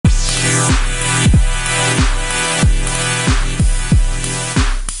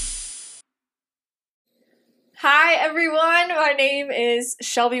Hi everyone, my name is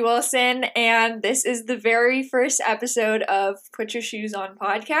Shelby Wilson, and this is the very first episode of Put Your Shoes On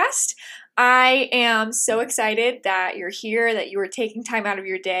podcast. I am so excited that you're here, that you are taking time out of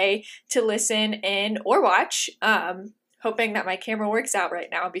your day to listen in or watch. Hoping that my camera works out right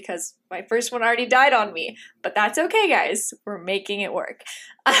now because my first one already died on me, but that's okay, guys. We're making it work.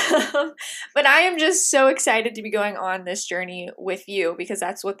 But I am just so excited to be going on this journey with you because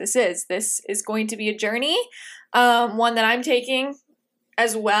that's what this is. This is going to be a journey, one that I'm taking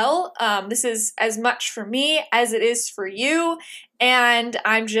as well. This is as much for me as it is for you, and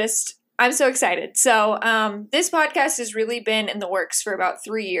I'm so excited. So this podcast has really been in the works for about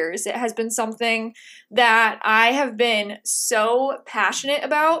 3 years. It has been something that I have been so passionate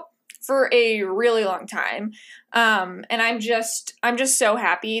about for a really long time. And I'm just so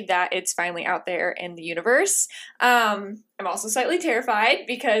happy that it's finally out there in the universe. I'm also slightly terrified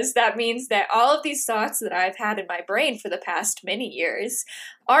because that means that all of these thoughts that I've had in my brain for the past many years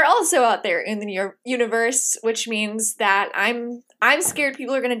are also out there in the universe, which means that I'm scared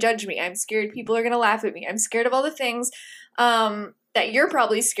people are going to judge me. I'm scared people are going to laugh at me. I'm scared of all the things that you're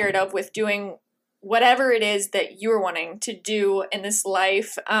probably scared of with doing whatever it is that you're wanting to do in this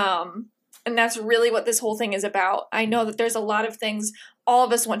life. And that's really what this whole thing is about. I know that there's a lot of things all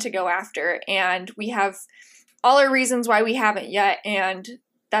of us want to go after, and we have all our reasons why we haven't yet, and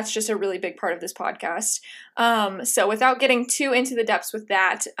that's just a really big part of this podcast. So without getting too into the depths with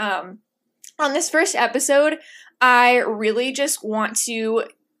that, on this first episode, I really just want to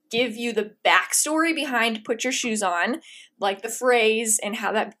give you the backstory behind Put Your Shoes On, like the phrase and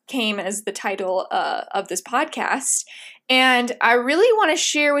how that came as the title of this podcast. And I really want to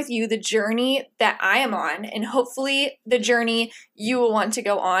share with you the journey that I am on, and hopefully the journey you will want to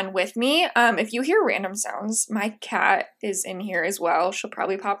go on with me. If you hear random sounds, my cat is in here as well. She'll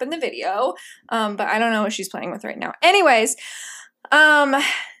probably pop in the video, but I don't know what she's playing with right now. Anyways,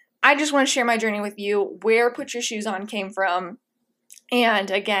 I just want to share my journey with you, where Put Your Shoes On came from,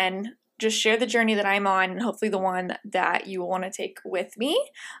 and again, just share the journey that I'm on, and hopefully the one that you will want to take with me.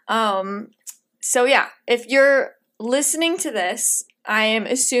 So yeah, if you're listening to this, I am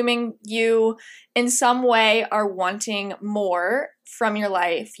assuming you in some way are wanting more from your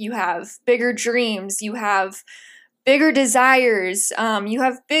life. You have bigger dreams, you have bigger desires, you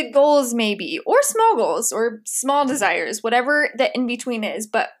have big goals maybe, or small goals, or small desires, whatever the in between is,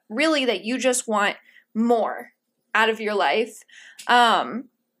 but really that you just want more out of your life.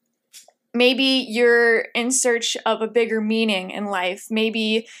 Maybe you're in search of a bigger meaning in life.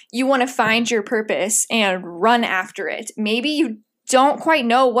 Maybe you want to find your purpose and run after it. Maybe you don't quite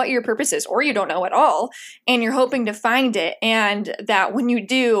know what your purpose is, or you don't know at all, and you're hoping to find it, and that when you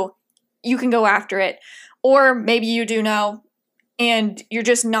do, you can go after it. Or maybe you do know, and you're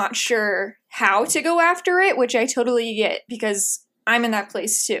just not sure how to go after it, which I totally get because I'm in that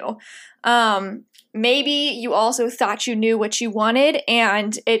place too. Maybe you also thought you knew what you wanted,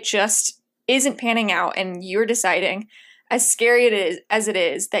 and it just isn't panning out, and you're deciding, as scary as it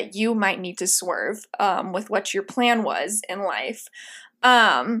is, that you might need to swerve with what your plan was in life.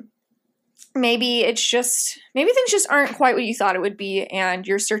 Maybe things just aren't quite what you thought it would be, and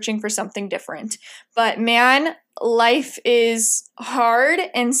you're searching for something different. But man, life is hard,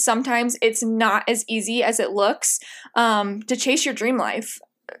 and sometimes it's not as easy as it looks to chase your dream life,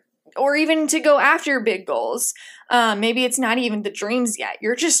 or even to go after big goals. Maybe it's not even the dreams yet.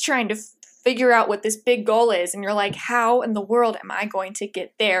 You're just trying to figure out what this big goal is, and you're like, how in the world am I going to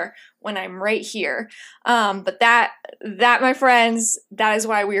get there when I'm right here? But that, my friends, that is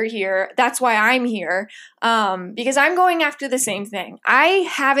why we're here. That's why I'm here, because I'm going after the same thing. I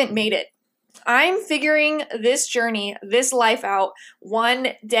haven't made it. I'm figuring this journey, this life out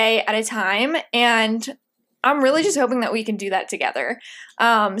one day at a time, and I'm really just hoping that we can do that together.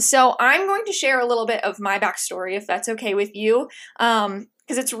 So I'm going to share a little bit of my backstory, if that's okay with you,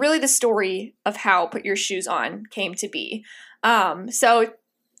 because it's really the story of how Put Your Shoes On came to be. So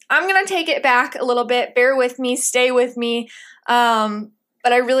I'm going to take it back a little bit. Bear with me, stay with me.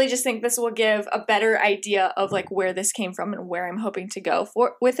 But I really just think this will give a better idea of like where this came from and where I'm hoping to go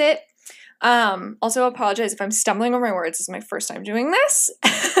with it. Also apologize if I'm stumbling over my words. This is my first time doing this.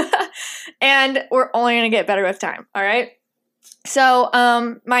 And we're only going to get better with time. All right. So,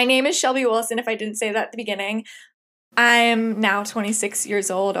 my name is Shelby Wilson, if I didn't say that at the beginning. I'm now 26 years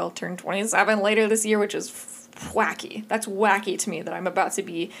old. I'll turn 27 later this year, which is wacky. That's wacky to me that I'm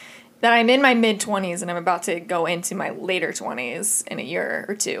in my mid-20s and I'm about to go into my later 20s in a year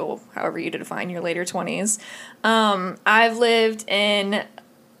or two, however you define your later 20s. I've lived in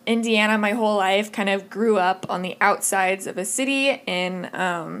Indiana my whole life, kind of grew up on the outsides of a city in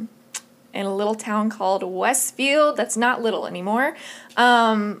in a little town called Westfield. That's not little anymore.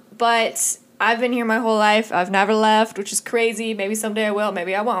 But I've been here my whole life. I've never left, which is crazy. Maybe someday I will,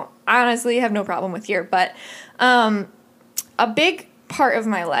 maybe I won't. I honestly have no problem with here. But a big part of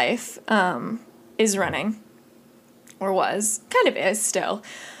my life is running, or was, kind of is still.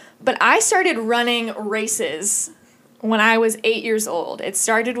 But I started running races when I was 8 years old. It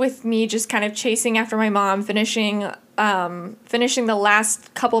started with me just kind of chasing after my mom, finishing the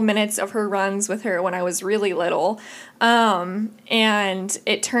last couple minutes of her runs with her when I was really little. And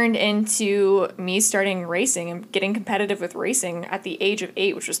it turned into me starting racing and getting competitive with racing at the age of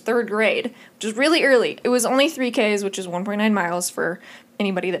 8, which was 3rd grade, which is really early. It was only 3Ks, which is 1.9 miles for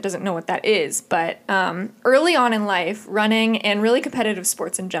anybody that doesn't know what that is. But early on in life, running and really competitive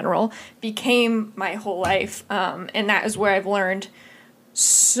sports in general became my whole life. And that is where I've learned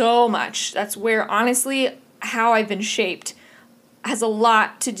so much. That's where, honestly, how I've been shaped has a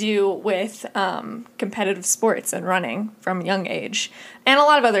lot to do with competitive sports and running from a young age. And a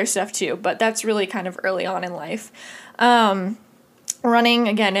lot of other stuff too, but that's really kind of early on in life. Running,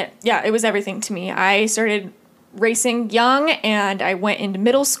 again, it was everything to me. I started racing young, and I went into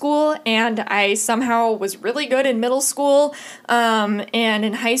middle school, and I somehow was really good in middle school, and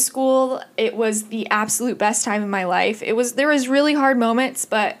in high school it was the absolute best time of my life. There was really hard moments,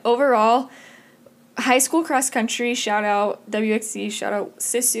 but overall, high school cross country, shout out WXC, shout out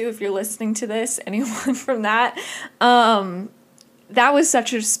Sisu if you're listening to this, anyone from that, that was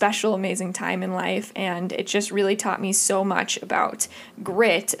such a special, amazing time in life, and it just really taught me so much about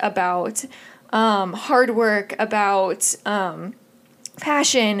grit, about hard work, about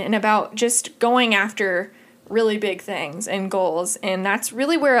passion, and about just going after really big things and goals. And that's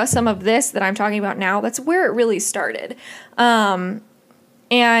really where some of this that I'm talking about now, that's where it really started. And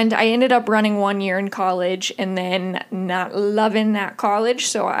I ended up running 1 year in college and then not loving that college,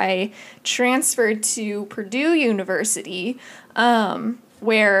 so I transferred to Purdue University,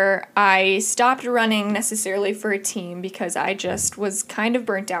 where I stopped running necessarily for a team because I just was kind of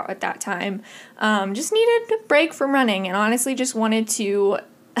burnt out at that time. Just needed a break from running, and honestly just wanted to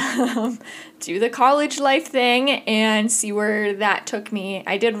do the college life thing and see where that took me.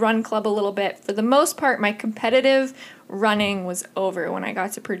 I did run club a little bit. For the most part, my competitive running was over when I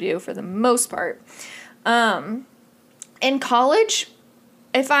got to Purdue for the most part. In college,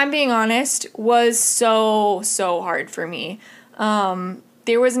 if I'm being honest, was so hard for me.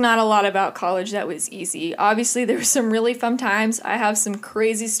 There was not a lot about college that was easy. Obviously, there were some really fun times. I have some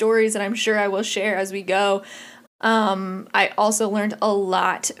crazy stories that I'm sure I will share as we go. I also learned a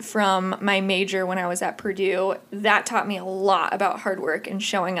lot from my major when I was at Purdue. That taught me a lot about hard work and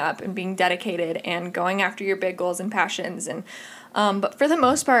showing up and being dedicated and going after your big goals and passions. And but for the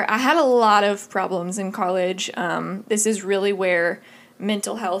most part, I had a lot of problems in college. This is really where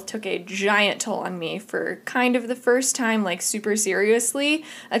mental health took a giant toll on me for kind of the first time, like super seriously.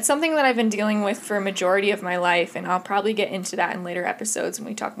 It's something that I've been dealing with for a majority of my life, and I'll probably get into that in later episodes when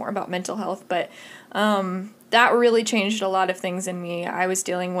we talk more about mental health. But that really changed a lot of things in me. I was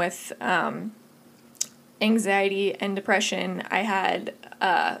dealing with anxiety and depression. I had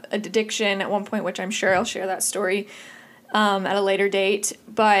addiction at one point, which I'm sure I'll share that story at a later date.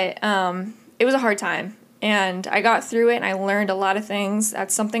 But it was a hard time. And I got through it, and I learned a lot of things.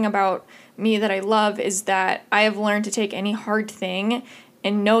 That's something about me that I love, is that I have learned to take any hard thing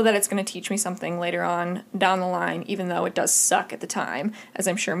and know that it's going to teach me something later on down the line, even though it does suck at the time, as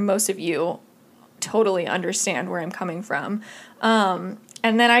I'm sure most of you totally understand where I'm coming from. And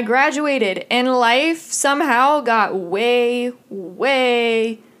then I graduated, and life somehow got way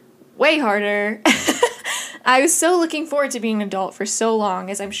harder. I was so looking forward to being an adult for so long,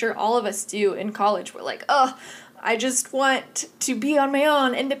 as I'm sure all of us do in college. We're like, oh, I just want to be on my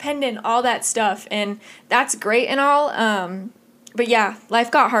own, independent, all that stuff. And that's great and all. But yeah, life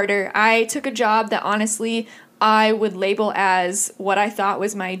got harder. I took a job that honestly I would label as what I thought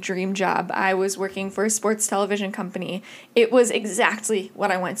was my dream job. I was working for a sports television company. It was exactly what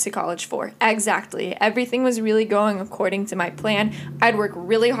I went to college for. Exactly. Everything was really going according to my plan. I'd work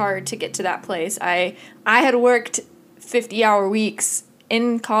really hard to get to that place. I had worked 50-hour weeks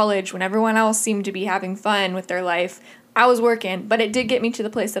in college when everyone else seemed to be having fun with their life. I was working, but it did get me to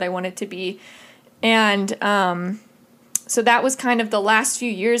the place that I wanted to be. And so that was kind of the last few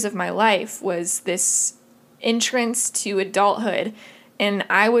years of my life, was this entrance to adulthood, and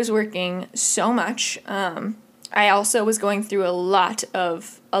I was working so much. I also was going through a lot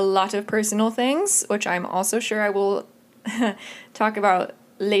of personal things, which I'm also sure I will talk about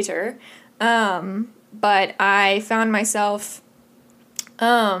later. But I found myself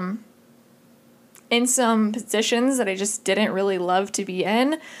in some positions that I just didn't really love to be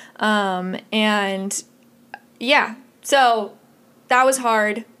in. And yeah, so that was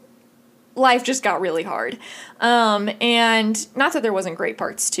hard. Life just got really hard. And not that there wasn't great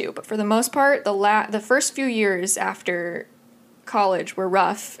parts too, but for the most part, the first few years after college were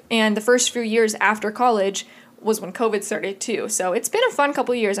rough. And the first few years after college was when COVID started too. So it's been a fun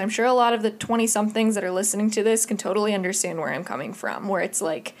couple of years. I'm sure a lot of the 20-somethings that are listening to this can totally understand where I'm coming from, where it's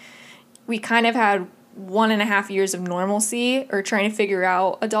like we kind of had 1.5 years of normalcy or trying to figure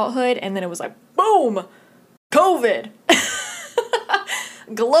out adulthood, and then it was like, boom, COVID.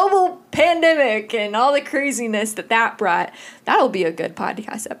 Global pandemic and all the craziness that brought. That'll be a good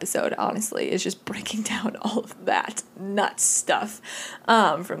podcast episode, honestly, is just breaking down all of that nuts stuff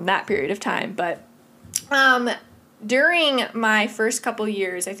from that period of time. But during my first couple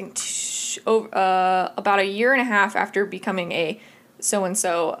years, I think about a year and a half after becoming a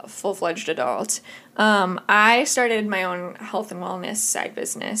so-and-so full-fledged adult, I started my own health and wellness side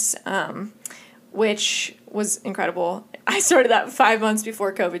business, which was incredible. I started that 5 months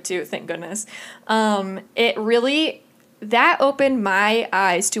before COVID too, thank goodness. That opened my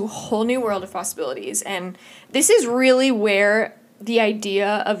eyes to a whole new world of possibilities. And this is really where the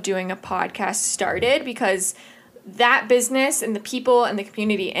idea of doing a podcast started, because that business and the people and the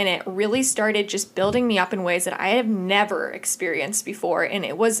community in it really started just building me up in ways that I have never experienced before. And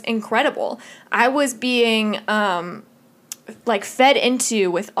it was incredible. I was being fed into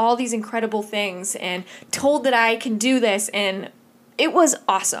with all these incredible things and told that I can do this, and it was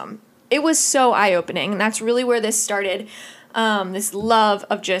awesome. It was so eye-opening, and that's really where this started, this love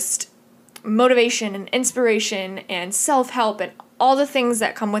of just motivation and inspiration and self-help and all the things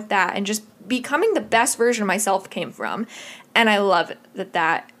that come with that, and just becoming the best version of myself came from. And I love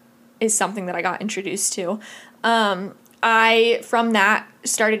that is something that I got introduced to. I, from that,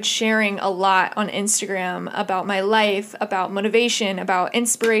 started sharing a lot on Instagram about my life, about motivation, about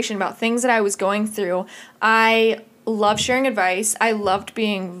inspiration, about things that I was going through. I love sharing advice. I loved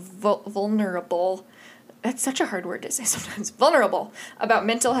being vulnerable. That's such a hard word to say sometimes. Vulnerable about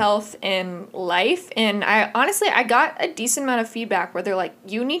mental health and life. And I got a decent amount of feedback where they're like,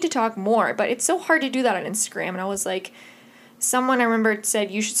 you need to talk more. But it's so hard to do that on Instagram. And I was like, someone I remember said,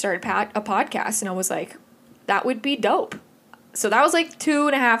 you should start a podcast. And I was like, that would be dope. So that was like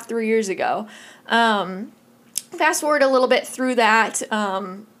 2.5, 3 years ago. Fast forward a little bit through that,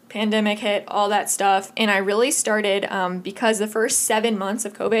 pandemic hit, all that stuff. And I really started, because the first 7 months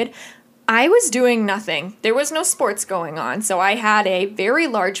of COVID, I was doing nothing. There was no sports going on. So I had a very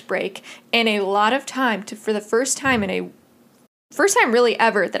large break and a lot of time for the first time really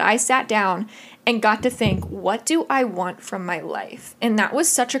ever, that I sat down and got to think, what do I want from my life? And that was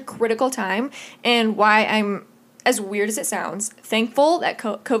such a critical time, and why I'm, as weird as it sounds, thankful that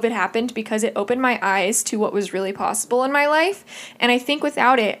COVID happened, because it opened my eyes to what was really possible in my life. And I think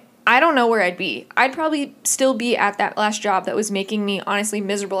without it, I don't know where I'd be. I'd probably still be at that last job that was making me honestly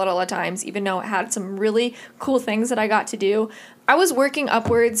miserable at all the times, even though it had some really cool things that I got to do. I was working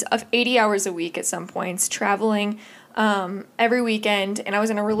upwards of 80 hours a week at some points, traveling every weekend, and I was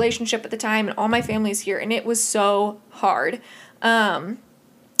in a relationship at the time, and all my family's here, and it was so hard. And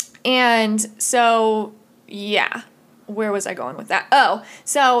so, yeah, where was I going with that? Oh,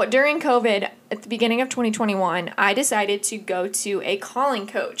 so during COVID, at the beginning of 2021, I decided to go to a calling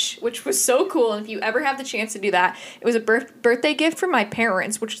coach, which was so cool. And if you ever have the chance to do that, it was a birthday gift from my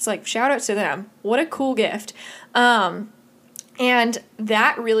parents, which is like, shout out to them. What a cool gift. And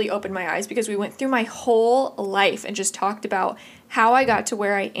that really opened my eyes, because we went through my whole life and just talked about how I got to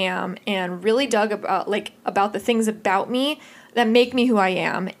where I am, and really dug about the things about me that make me who I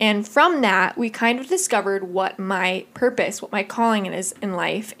am. And from that, we kind of discovered what my purpose, what my calling is in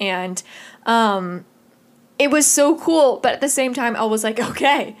life. And it was so cool. But at the same time, I was like,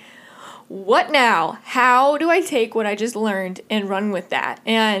 okay, what now? How do I take what I just learned and run with that?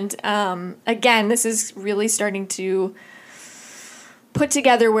 And again, this is really starting to put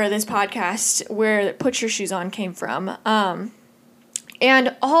together where this podcast, where Put Your Shoes On came from.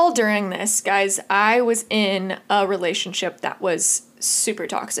 And all during this, guys, I was in a relationship that was super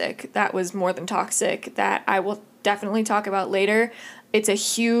toxic. That was more than toxic, that I will definitely talk about later. It's a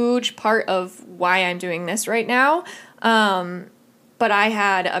huge part of why I'm doing this right now. But I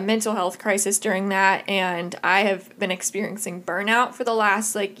had a mental health crisis during that, and I have been experiencing burnout for the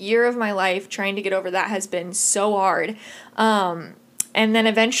last year of my life. Trying to get over that has been so hard. And then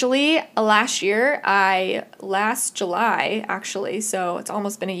eventually last July, actually, so it's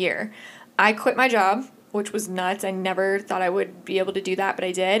almost been a year, I quit my job, which was nuts. I never thought I would be able to do that, but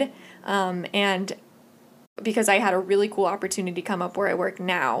I did. And because I had a really cool opportunity come up where I work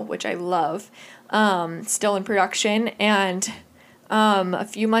now, which I love, still in production. And a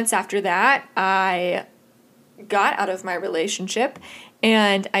few months after that, I got out of my relationship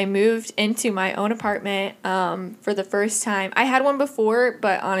and I moved into my own apartment for the first time. I had one before,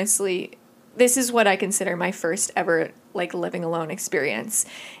 but honestly, this is what I consider my first ever like living alone experience.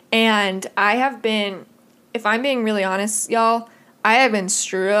 And I have been, if I'm being really honest, y'all, I have been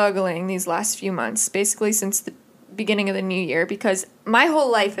struggling these last few months, basically since the beginning of the new year, because my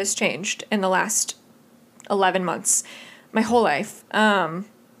whole life has changed in the last 11 months. My whole life.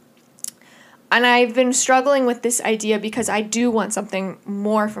 And I've been struggling with this idea because I do want something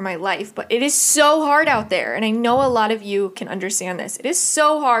more for my life, but it is so hard out there. And I know a lot of you can understand this. It is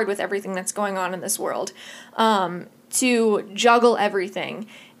so hard with everything that's going on in this world to juggle everything.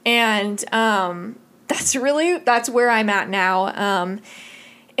 And that's where I'm at now.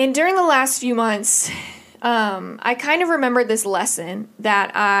 And during the last few months, I kind of remembered this lesson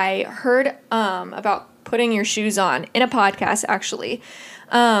that I heard about putting your shoes on in a podcast, actually.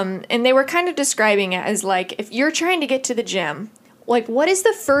 And they were kind of describing it as like, if you're trying to get to the gym, like what is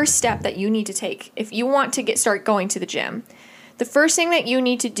the first step that you need to take if you want to start going to the gym? The first thing that you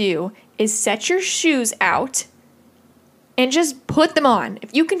need to do is set your shoes out and just put them on.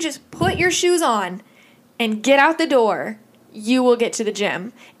 If you can just put your shoes on and get out the door, you will get to the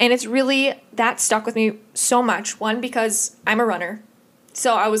gym. And it's really, that stuck with me so much. One, because I'm a runner.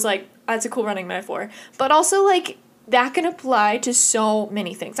 So I was like, that's a cool running metaphor. But also like, that can apply to so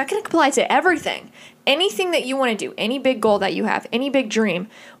many things. That can apply to everything. Anything that you want to do, any big goal that you have, any big dream,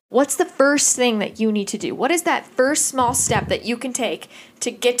 what's the first thing that you need to do? What is that first small step that you can take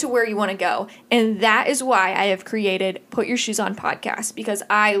to get to where you want to go? And that is why I have created Put Your Shoes On podcast, because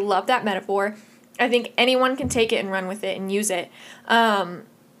I love that metaphor. I think anyone can take it and run with it and use it. And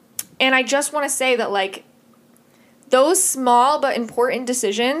I just want to say that like those small but important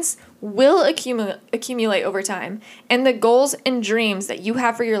decisions will accumulate over time. And the goals and dreams that you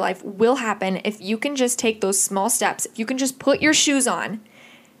have for your life will happen if you can just take those small steps. If you can just put your shoes on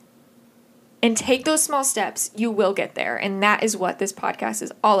and take those small steps, you will get there. And that is what this podcast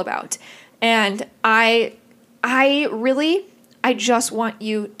is all about. And I just want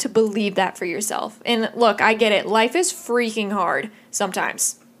you to believe that for yourself. And look, I get it. Life is freaking hard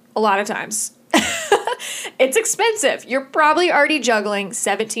sometimes. A lot of times. It's expensive. You're probably already juggling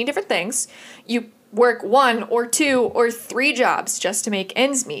 17 different things. You work 1 or 2 or 3 jobs just to make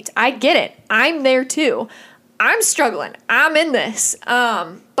ends meet. I get it. I'm there too. I'm struggling. I'm in this.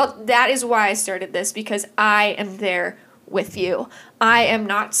 But that is why I started this, because I am there with you. I am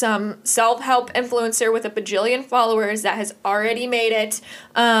not some self-help influencer with a bajillion followers that has already made it.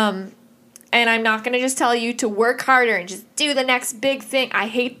 And I'm not going to just tell you to work harder and just do the next big thing. I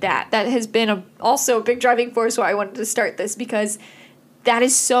hate that. That has been also a big driving force why I wanted to start this, because that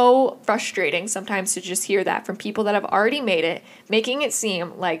is so frustrating sometimes to just hear that from people that have already made it, making it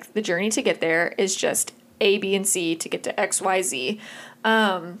seem like the journey to get there is just A, B, and C to get to X, Y, Z.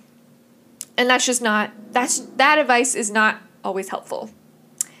 And that's just not, that advice is not always helpful.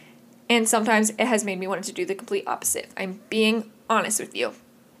 And sometimes it has made me want to do the complete opposite. I'm being honest with you.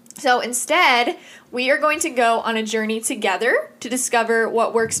 So instead, we are going to go on a journey together to discover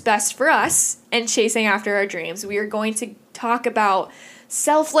what works best for us and chasing after our dreams. We are going to talk about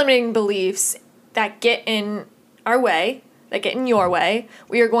self-limiting beliefs that get in our way, that get in your way.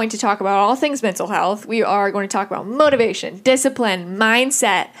 We are going to talk about all things mental health. We are going to talk about motivation, discipline,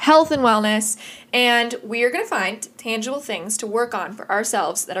 mindset, health and wellness, and we are going to find tangible things to work on for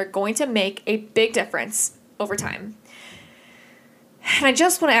ourselves that are going to make a big difference over time. And I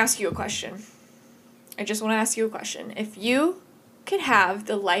just want to ask you a question. If you could have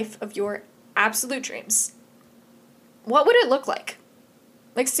the life of your absolute dreams, what would it look like?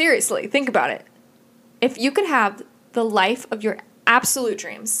 Like, seriously, think about it. If you could have the life of your absolute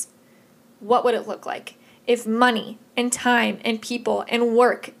dreams, what would it look like? If money and time and people and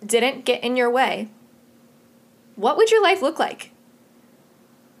work didn't get in your way, what would your life look like?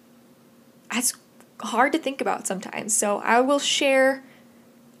 That's hard to think about sometimes. So I will share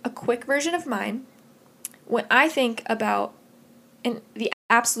a quick version of mine. When I think about the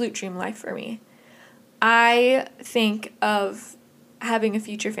absolute dream life for me, I think of having a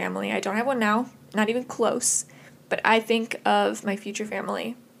future family. I don't have one now, not even close, but I think of my future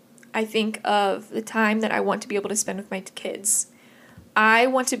family. I think of the time that I want to be able to spend with my kids. I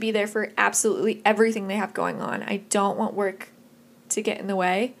want to be there for absolutely everything they have going on. I don't want work to get in the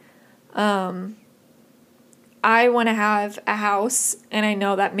way. I want to have a house, and I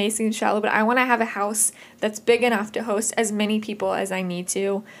know that may seem shallow, but I want to have a house that's big enough to host as many people as I need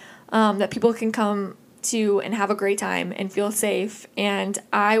to, that people can come to and have a great time and feel safe. And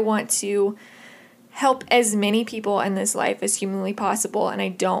I want to help as many people in this life as humanly possible. And I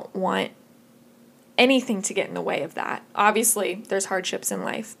don't want anything to get in the way of that. Obviously, there's hardships in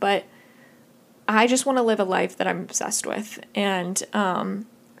life, but I just want to live a life that I'm obsessed with. And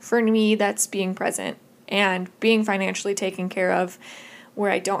for me, that's being present and being financially taken care of,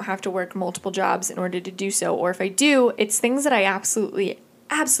 where I don't have to work multiple jobs in order to do so. Or if I do, it's things that I absolutely,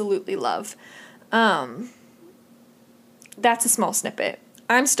 absolutely love. That's a small snippet.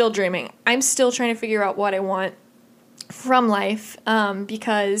 I'm still dreaming. I'm still trying to figure out what I want from life,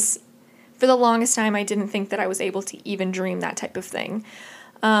 because for the longest time, I didn't think that I was able to even dream that type of thing.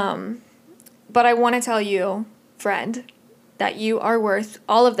 But I want to tell you, friend, that you are worth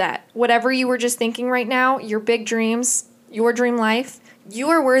all of that. Whatever you were just thinking right now, your big dreams, your dream life, you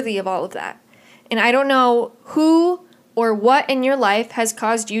are worthy of all of that. And I don't know who or what in your life has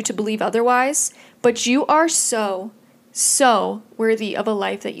caused you to believe otherwise, but you are so, so worthy of a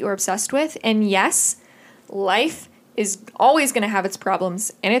life that you are obsessed with. And yes, life is always going to have its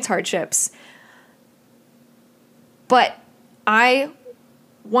problems and its hardships. But I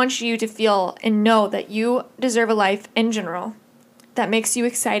want you to feel and know that you deserve a life in general that makes you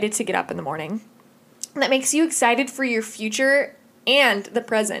excited to get up in the morning, that makes you excited for your future and the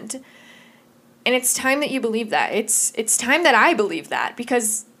present. And it's time that you believe that. It's time that I believe that,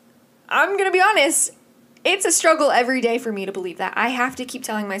 because I'm going to be honest, it's a struggle every day for me to believe that. I have to keep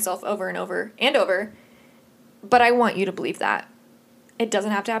telling myself over and over and over, but I want you to believe that. It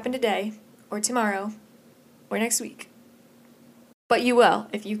doesn't have to happen today or tomorrow or next week. But you will.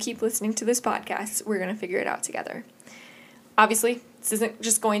 If you keep listening to this podcast, we're going to figure it out together. Obviously, this isn't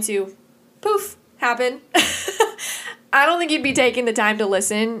just going to poof happen. I don't think you'd be taking the time to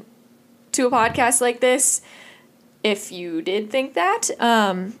listen to a podcast like this if you did think that.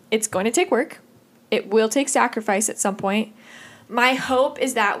 It's going to take work. It will take sacrifice at some point. My hope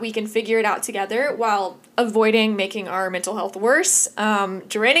is that we can figure it out together while avoiding making our mental health worse,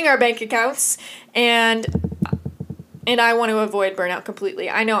 draining our bank accounts, and I want to avoid burnout completely.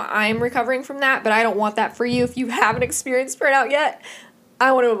 I know I'm recovering from that, but I don't want that for you. If you haven't experienced burnout yet,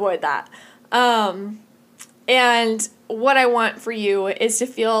 I want to avoid that. And what I want for you is to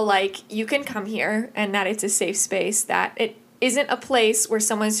feel like you can come here and that it's a safe space, that it isn't a place where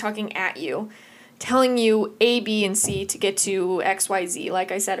someone's talking at you, telling you A, B, and C to get to X, Y, Z,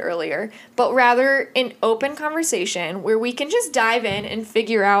 like I said earlier, but rather an open conversation where we can just dive in and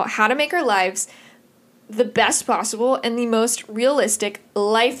figure out how to make our lives the best possible and the most realistic,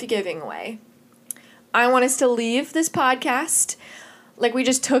 life-giving way. I want us to leave this podcast like we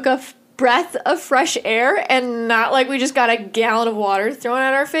just took a breath of fresh air and not like we just got a gallon of water thrown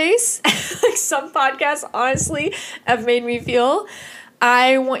at our face, like some podcasts honestly have made me feel.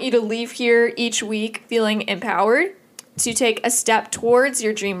 I want you to leave here each week feeling empowered to take a step towards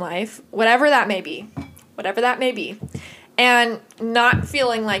your dream life, whatever that may be, and not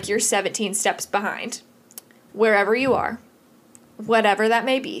feeling like you're 17 steps behind. Wherever you are, whatever that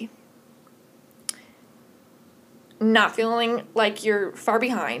may be, not feeling like you're far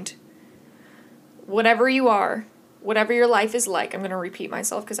behind, whatever you are, whatever your life is like. I'm going to repeat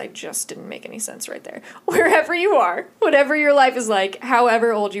myself because I just didn't make any sense right there. Wherever you are, whatever your life is like,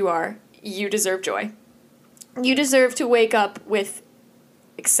 however old you are, you deserve joy. You deserve to wake up with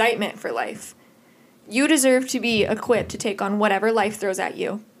excitement for life. You deserve to be equipped to take on whatever life throws at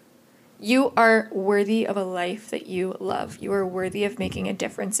you. You are worthy of a life that you love. You are worthy of making a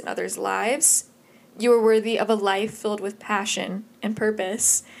difference in others' lives. You are worthy of a life filled with passion and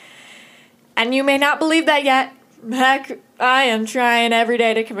purpose. And you may not believe that yet. Heck, I am trying every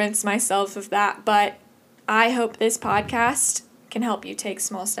day to convince myself of that, but I hope this podcast can help you take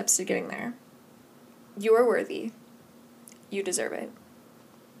small steps to getting there. You are worthy. You deserve it.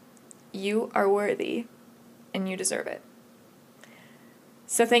 You are worthy, and you deserve it.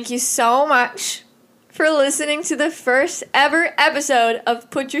 So thank you so much for listening to the first ever episode of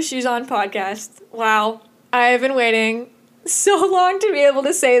Put Your Shoes On podcast. Wow, I have been waiting so long to be able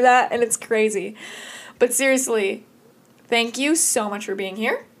to say that, and it's crazy. But seriously, thank you so much for being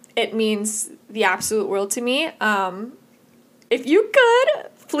here. It means the absolute world to me. If you could,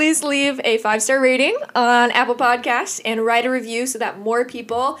 please leave a 5-star rating on Apple Podcasts and write a review so that more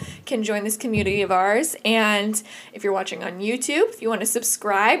people can join this community of ours. And if you're watching on YouTube, if you want to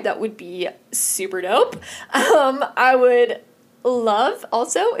subscribe, that would be super dope. I would love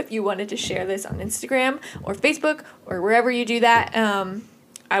also if you wanted to share this on Instagram or Facebook or wherever you do that.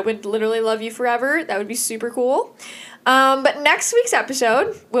 I would literally love you forever. That would be super cool. But next week's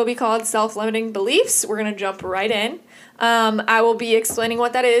episode will be called Self-Limiting Beliefs. We're going to jump right in. I will be explaining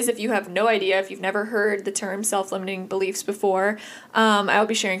what that is if you have no idea, if you've never heard the term self-limiting beliefs before. I will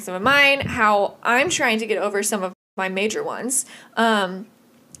be sharing some of mine, how I'm trying to get over some of my major ones,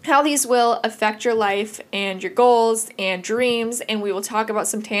 how these will affect your life and your goals and dreams, and we will talk about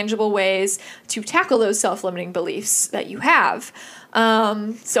some tangible ways to tackle those self-limiting beliefs that you have.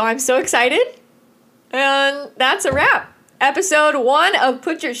 So I'm so excited, and that's a wrap. Episode 1 of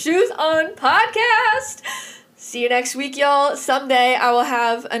Put Your Shoes On podcast. See you next week, y'all. Someday I will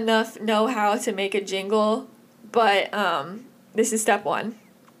have enough know-how to make a jingle, but this is step 1.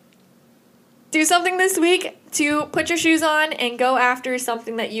 Do something this week to put your shoes on and go after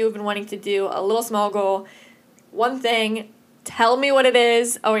something that you've been wanting to do, a little small goal, one thing. Tell me what it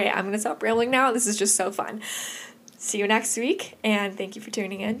is. Oh yeah, I'm going to stop rambling now. This is just so fun. See you next week, and thank you for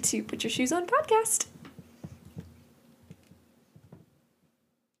tuning in to Put Your Shoes On podcast.